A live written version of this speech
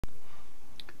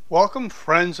Welcome,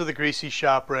 friends of the Greasy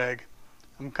Shop Rag.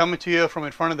 I'm coming to you from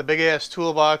in front of the big ass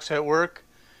toolbox at work,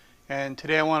 and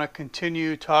today I want to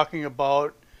continue talking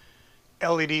about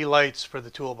LED lights for the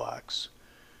toolbox.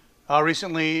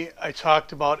 Recently I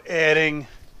talked about adding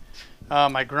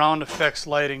my ground effects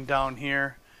lighting down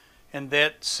here, and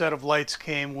that set of lights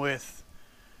came with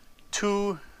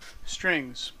two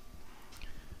strings.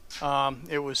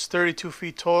 It was 32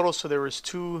 feet total, so there was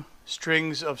two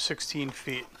strings of 16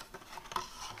 feet.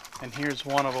 And here's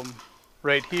one of them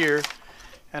right here,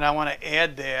 and I want to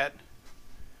add that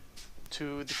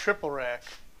to the triple rack.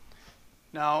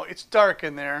 Now it's dark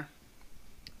in there.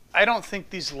 I don't think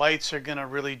these lights are going to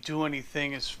really do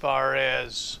anything as far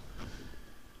as,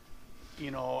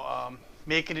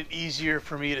 making it easier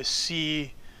for me to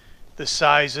see the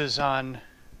sizes on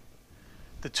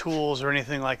the tools or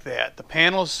anything like that. The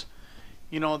panels,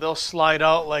 they'll slide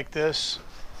out like this,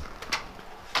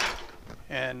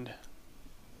 and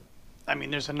I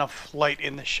mean, there's enough light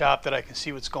in the shop that I can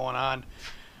see what's going on.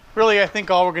 Really, I think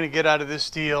all we're going to get out of this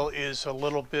deal is a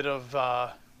little bit of,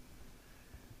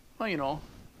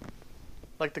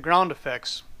 like the ground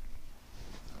effects.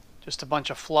 Just a bunch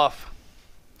of fluff.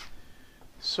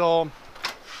 So,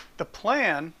 the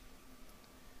plan,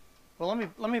 well,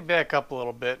 let me back up a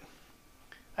little bit.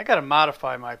 I got to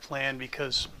modify my plan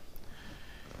because,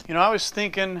 I was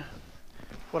thinking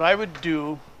what I would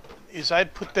do is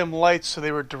I'd put them lights so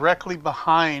they were directly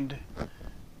behind. Let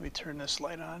me turn this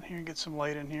light on here and get some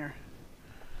light in here.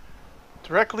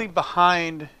 Directly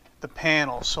behind the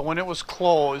panel. So when it was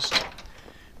closed,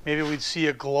 maybe we'd see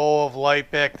a glow of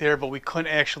light back there, but we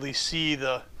couldn't actually see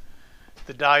the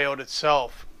diode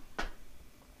itself.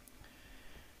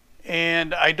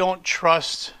 And I don't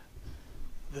trust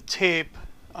the tape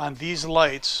on these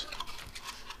lights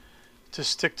to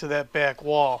stick to that back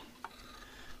wall.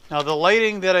 Now the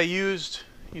lighting that I used,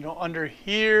 under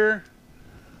here,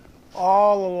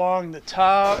 all along the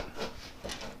top,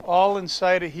 all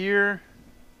inside of here,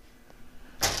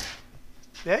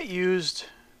 that used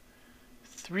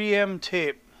 3M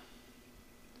tape.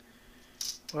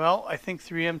 Well, I think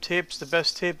 3M tape's the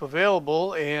best tape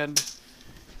available, and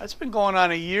that's been going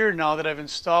on a year now that I've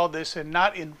installed this, and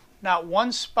not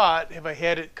one spot have I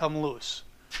had it come loose.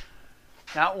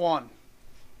 Not one.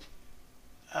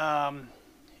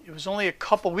 It was only a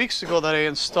couple weeks ago that I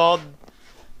installed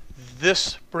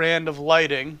this brand of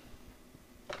lighting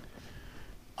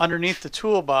underneath the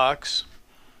toolbox,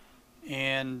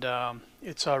 and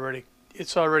it's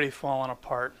already fallen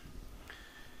apart.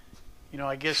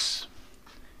 I guess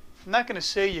I'm not going to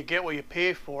say you get what you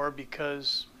pay for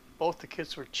because both the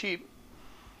kits were cheap,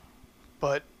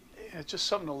 but it's just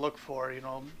something to look for.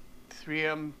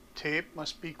 3M tape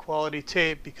must be quality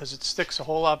tape because it sticks a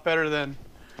whole lot better than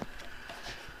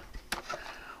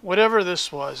whatever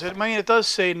this was. It does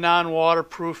say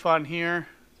non-waterproof on here.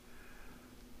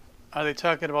 Are they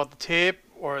talking about the tape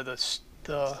or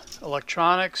the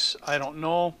electronics? I don't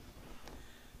know.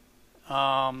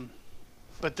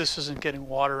 But this isn't getting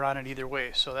water on it either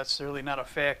way, so that's really not a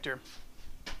factor.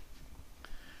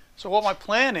 So what my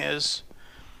plan is,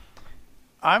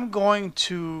 I'm going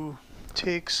to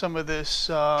take some of this,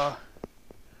 I'm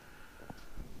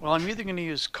either going to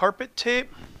use carpet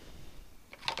tape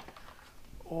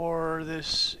or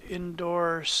this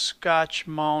indoor Scotch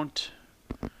mount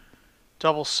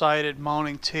double-sided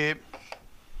mounting tape,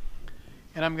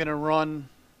 and I'm going to run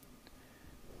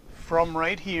from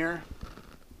right here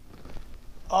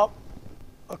up,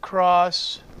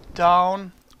 across,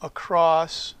 down,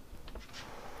 across,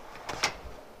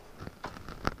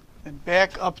 and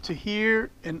back up to here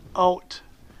and out,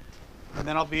 and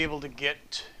then I'll be able to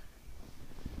get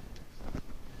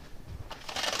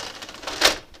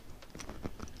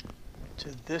to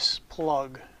this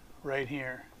plug right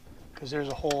here, because there's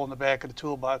a hole in the back of the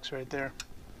toolbox right there.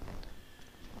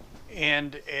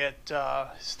 And at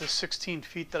the 16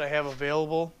 feet that I have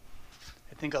available,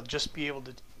 I think I'll just be able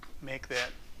to make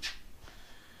that.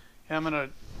 And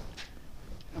I'm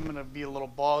gonna be a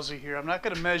little ballsy here. I'm not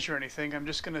gonna measure anything. I'm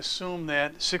just gonna assume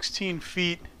that 16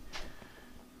 feet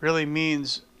really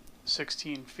means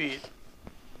 16 feet,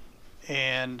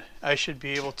 and I should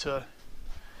be able to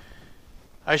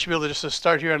just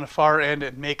start here on the far end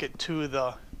and make it to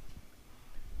the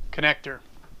connector.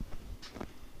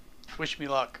 Wish me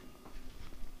luck.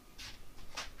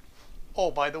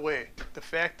 Oh, by the way, the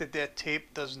fact that that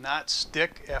tape does not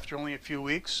stick after only a few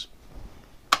weeks.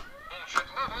 Bullshit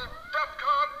level,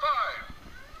 DEFCON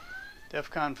 5.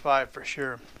 DEFCON 5 for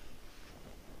sure.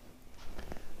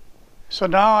 So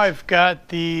now I've got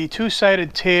the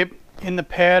two-sided tape in the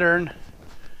pattern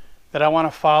that I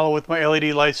want to follow with my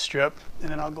LED light strip. and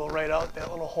then I'll go right out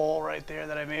that little hole right there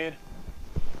that I made.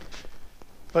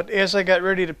 But as I got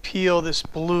ready to peel this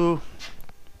blue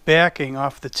backing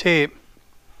off the tape,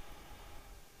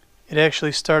 it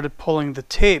actually started pulling the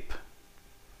tape,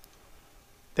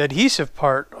 the adhesive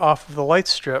part, off of the light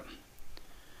strip.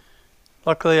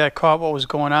 Luckily I caught what was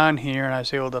going on here, and I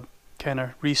was able to kind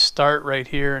of restart right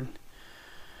here, and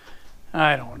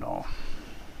I don't know.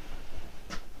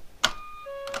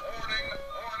 Warning,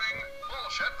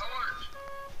 bullshit alert.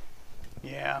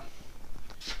 Yeah,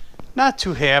 not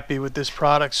too happy with this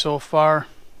product so far.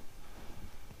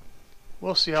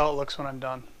 We'll see how it looks when I'm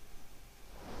done.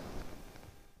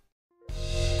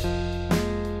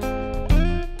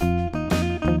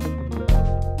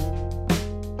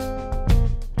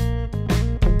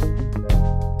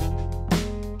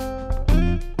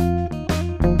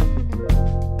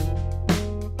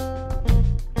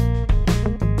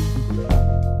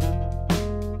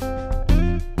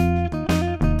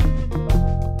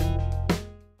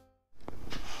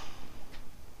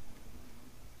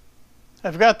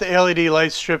 I've got the LED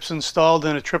light strips installed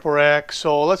in a triple rack,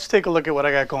 so let's take a look at what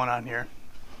I got going on here.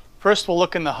 First we'll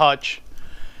look in the hutch,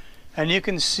 and you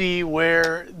can see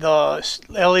where the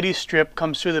LED strip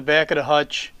comes through the back of the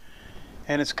hutch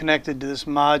and it's connected to this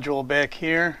module back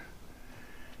here.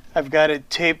 I've got it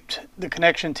taped, the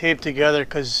connection taped together,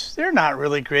 because they're not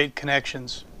really great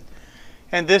connections.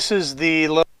 And this is the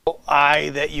little eye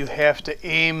that you have to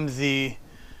aim the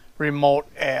remote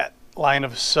at, line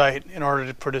of sight, in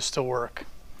order for this to work.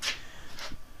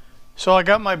 So I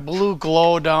got my blue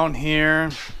glow down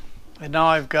here, and now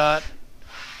I've got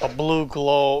a blue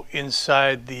glow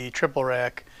inside the triple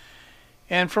rack.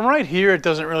 And from right here it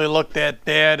doesn't really look that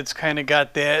bad. It's kind of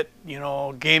got that, you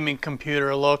know, gaming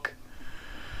computer look.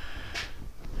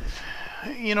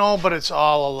 You know, but it's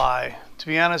all a lie. To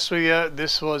be honest with you,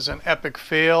 this was an epic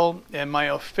fail, and my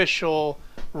official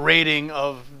rating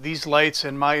of these lights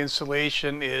and my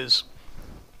installation is,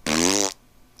 and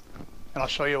I'll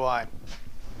show you why.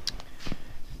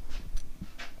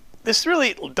 This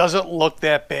really doesn't look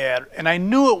that bad, and I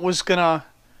knew it was gonna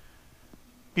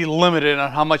be limited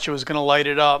on how much it was gonna light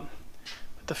it up.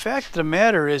 But the fact of the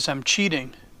matter is I'm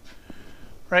cheating.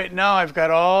 Right now I've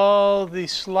got all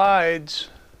these slides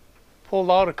pulled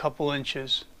out a couple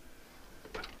inches.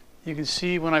 You can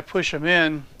see when I push them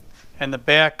in, and the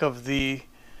back of the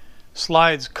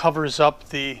slides covers up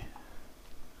the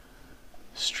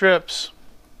strips,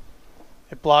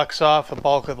 it blocks off the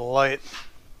bulk of the light.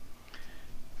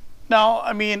 Now,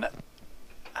 I mean,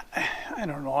 I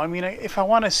don't know. I mean, if I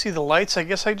want to see the lights, I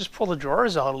guess I just pull the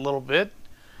drawers out a little bit.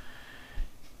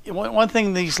 One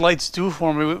thing these lights do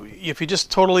for me, if you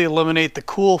just totally eliminate the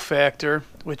cool factor,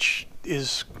 which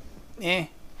is they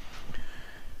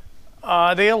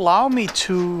allow me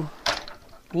to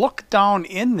look down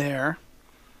in there,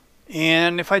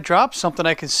 and if I drop something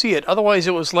I can see it. Otherwise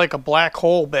it was like a black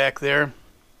hole back there.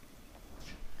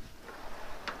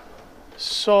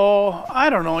 So I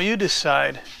don't know, you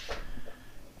decide.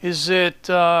 Is it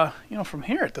you know, from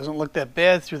here it doesn't look that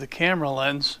bad through the camera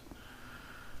lens.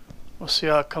 We'll see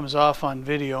how it comes off on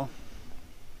video.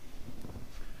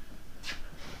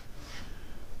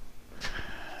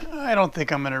 I don't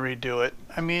think I'm going to redo it.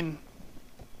 I mean,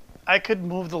 I could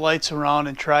move the lights around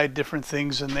and try different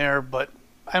things in there, but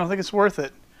I don't think it's worth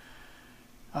it.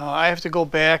 I have to go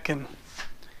back and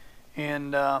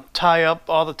tie up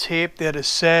all the tape that is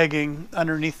sagging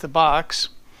underneath the box.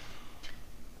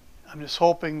 I'm just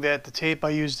hoping that the tape I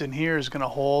used in here is going to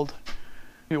hold.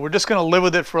 We're just going to live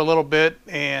with it for a little bit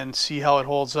and see how it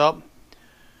holds up,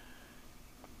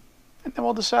 and then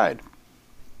we'll decide.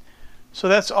 So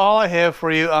that's all I have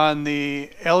for you on the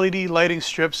LED lighting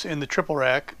strips in the triple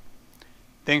rack.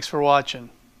 Thanks for watching.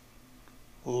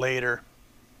 Later.